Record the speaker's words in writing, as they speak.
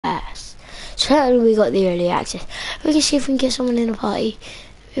technically we got the early access. We can see if we can get someone in the party.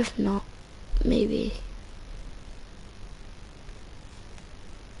 If not, maybe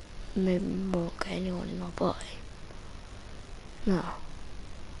we won't get anyone in our party. No.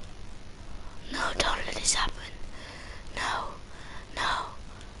 No, don't let this happen. No. No.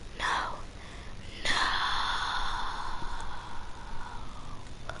 No. No.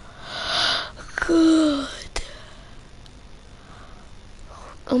 Good.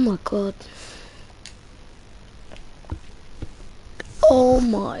 Oh my god. Oh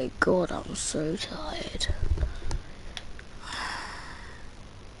my god, I'm so tired.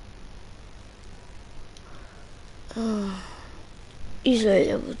 He's like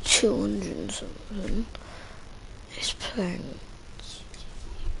level 200 and something. He's playing.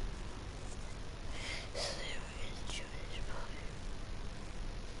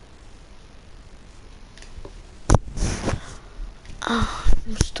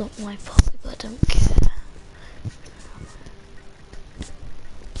 I'm stop my pocket, but I don't care.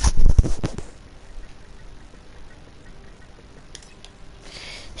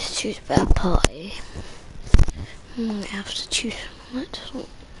 Let's choose a bad party. I have to choose one that doesn't.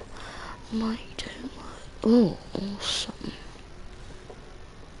 Might don't like. Oh, awesome.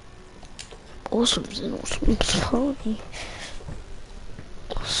 Awesome's an awesome party.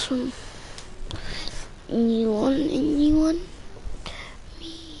 Awesome. Anyone?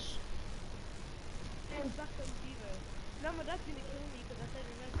 Me.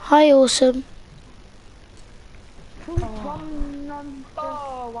 Hi, awesome.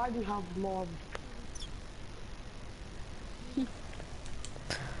 Oh, why do you have mobs?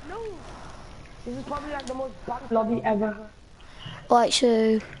 No! This is probably like the most bad lobby ever. Right,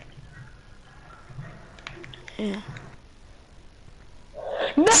 so... Yeah.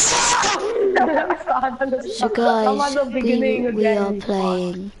 No! So guys, we are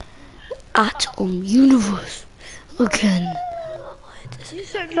playing Atom Universe again. You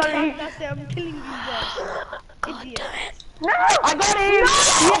said me last day, I'm killing you there. God damn it. No! I got him!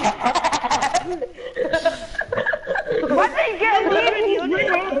 No! Why did he get me? He's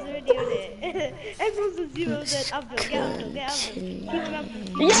already on it. Everyone's a zero then. Abdul, get Abdul. Keep him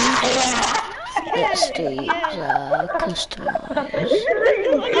Abdul. Yeah! Let's do customize. I'm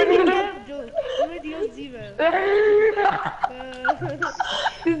already on zero.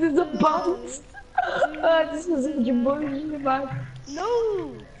 This is a bounce. This is such a bullshit, man.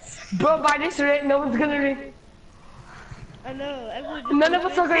 No! Bro, by this rate, no one's gonna win. I know, none of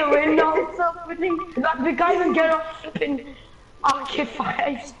us are gonna win, no. Like, we can't even get off flipping Arcade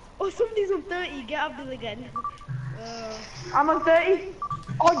 5. Oh, somebody's on 30, get Abdul again. I'm on 30.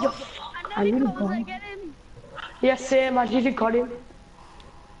 Oh, you fuck. I really got him. Yes, same, I really got him.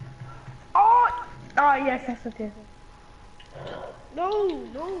 Oh! Oh, yes, that's okay. No.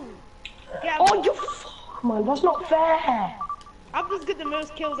 Get Abdul. Oh, you fuck, man, that's not fair. Abdul's got the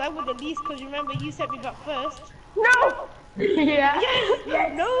most kills, I would at least, because remember, you set me back first. No! Yeah. Yes.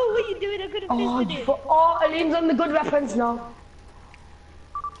 No, what are you doing? I could have fisted it. Oh, Aline's on the good weapons now.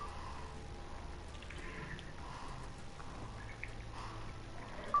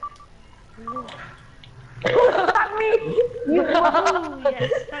 No. Stab me! Oh,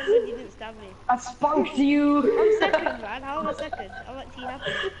 yes, thank God you didn't stab me. I spunked you. I'm second, man. How am I second? I'm actually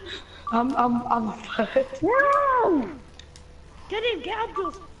happy. I'm first. No! Get him, get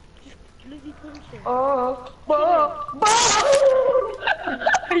Abdul. Just bloody punch him.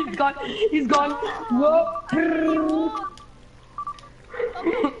 He's gone. Whoa.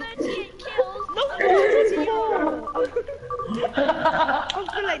 I'm 38 kills. No, I'm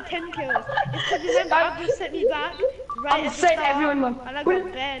for like 10 kills. It's because remember Abdul set me back right at the start, everyone, man. and I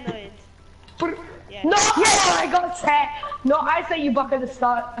got bare annoyed. Yeah. No, I got set. No, I set you back at the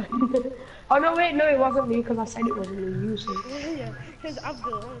start. Oh no, wait, no, it wasn't me because I said it wasn't me. You said. Yeah, here's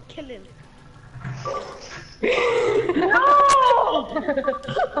Abdul. I'm gonna kill him. No!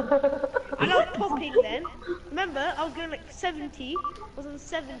 And I was popping then. Remember, I was going like 70. I was on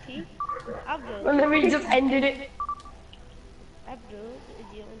 70. Abdul. And then we just ended it. Abdul, the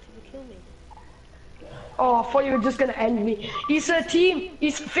idiot, wanted to kill me. Oh, I thought you were just gonna end me. He's a team.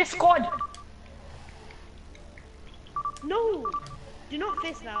 He's fifth squad. No! Do not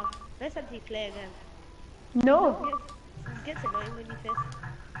fist now. Let's actually play again. No. It gets annoying when you fist.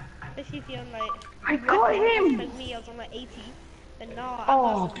 Especially if you're on like... I got him! Like me, I was on like 80. And now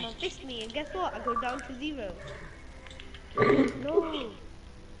Oh. Abdul fist me, and guess what? I go down to 0. No!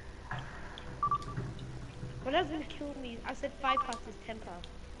 When I was gonna kill me, I said 5 passes, 10 passes.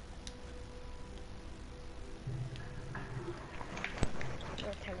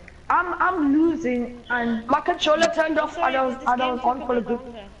 I'm losing and my controller turned off. I don't on for the group.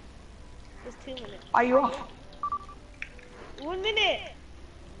 It's 2 minutes. Are you off? 1 minute.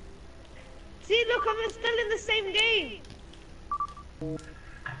 See, look, I'm still in the same game.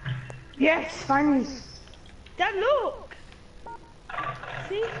 Yes, finally. Dad, look.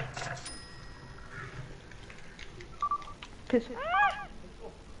 See? Piss. Ah!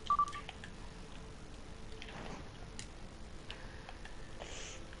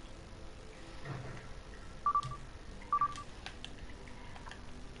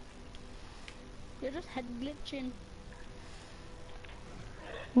 You're just head glitching.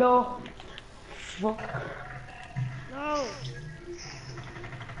 No. Fuck. No.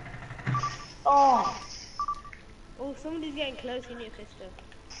 Oh. Oh, somebody's getting close. You need a pistol.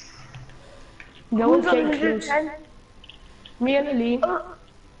 No one's getting close. Me and Aline.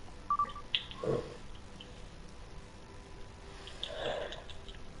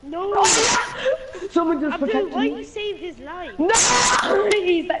 No. Someone just Abdul, protected why me. you saved his life? No!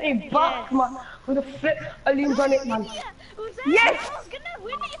 He's at a back, Yes. man. With a flip. Aline's on it, man. Yeah, was that? Yes! I was gonna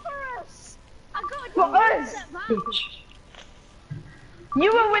win it for us. I got a For good us! set back. Bitch.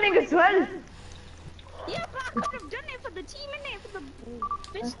 You were winning as well. Yeah, but I could have done it for the team, innit? For the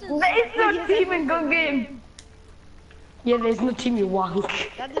Pistols. There is no team in gun game. Yeah, there's no team, you wank.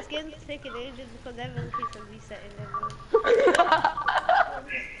 Dad, this game's taking ages because everyone keeps on resetting everyone.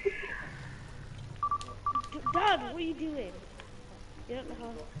 Dad, what are you doing? You don't know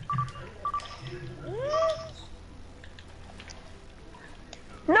how.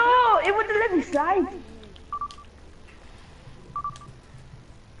 No, it wouldn't let me slide.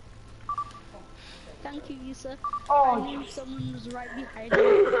 Thank you, Yusa. Oh, I knew someone was right behind me.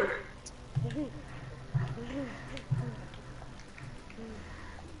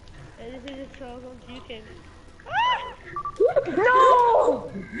 This is a troll, I'm puking.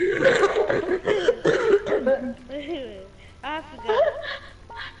 no! I forgot.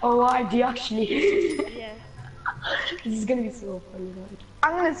 Oh, I do actually. Yeah. This is gonna be so funny. Man.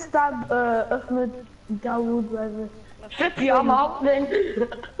 I'm gonna stab Ahmed Dawood, whatever. Flip you, I'm out then.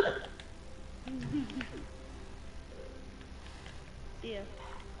 Yeah.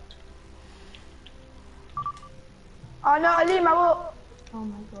 Oh no, Alim, I will. Oh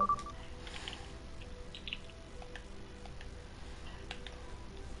my god.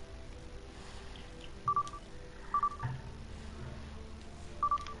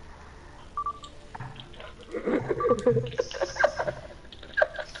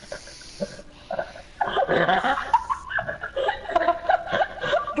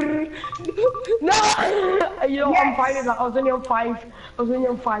 No! You know, yes! I'm fine with that. I was only on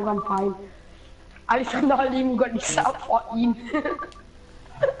 5. I'm fine. At least I'm not even got this up 14.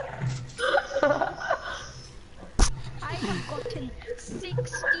 I have gotten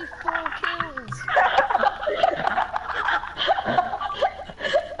 64 kills.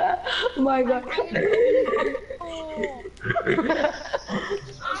 Oh my god.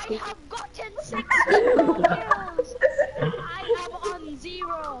 I have gotten 64 kills. I am on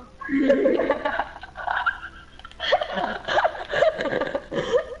 0.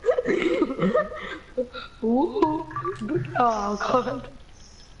 Ooh. Oh god.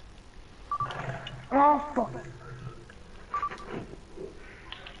 Oh fuck.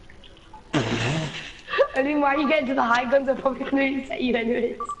 I mean, why you get into the high guns? I'm probably gonna reset you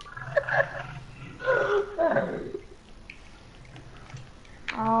anyways.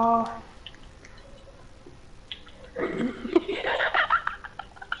 Oh.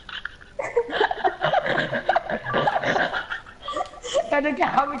 I don't care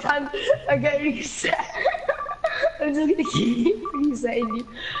how many times I get reset. I'm just gonna keep resetting you.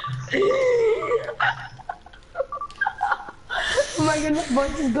 Oh my god, my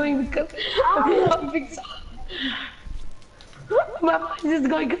voice is going because I'm laughing so hard. My voice is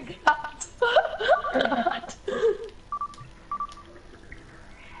going because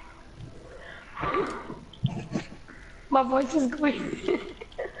my voice is going.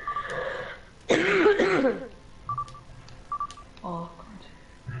 Oh god.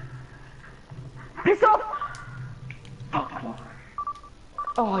 Piss off! Fuck.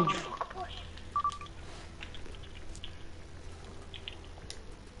 Oh, you fuck boy.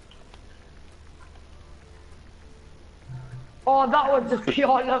 Oh, that was just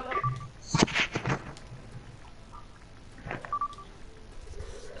pure luck.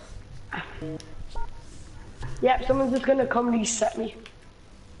 Yep, someone's just gonna come reset me.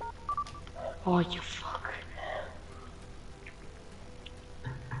 Oh, you fuck.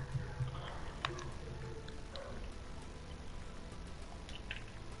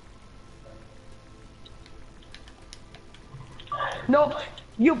 No,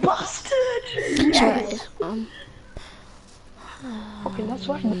 you bastard! Yes. Sorry, Okay, that's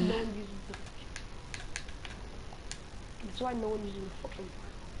why no one uses the That's why no one is in the fucking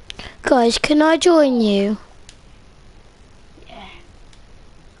fight. Guys, can I join you? Yeah.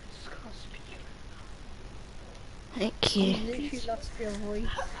 Just gotta speak. Thank you. Literally lost your voice.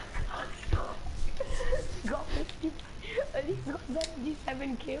 Got 50. At least got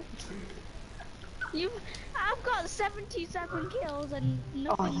 77 kills. I've got 77 kills and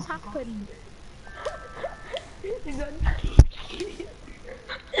nothing's happened. He's on.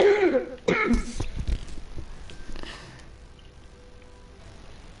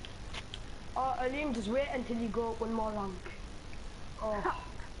 Oh, Alim, just wait until you go one more rank. Oh.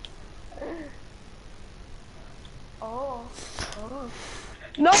 Oh. Oh.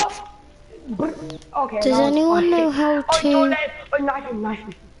 No! Okay. Does now it's anyone fine. know how Oh, don't to... let it. Oh, knife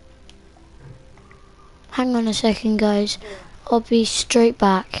him. Hang on a second, guys. I'll be straight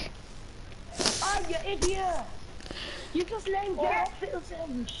back. Oh, you idiot! You just let him get filter,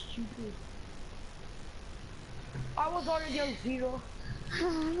 you stupid. I was already on 0.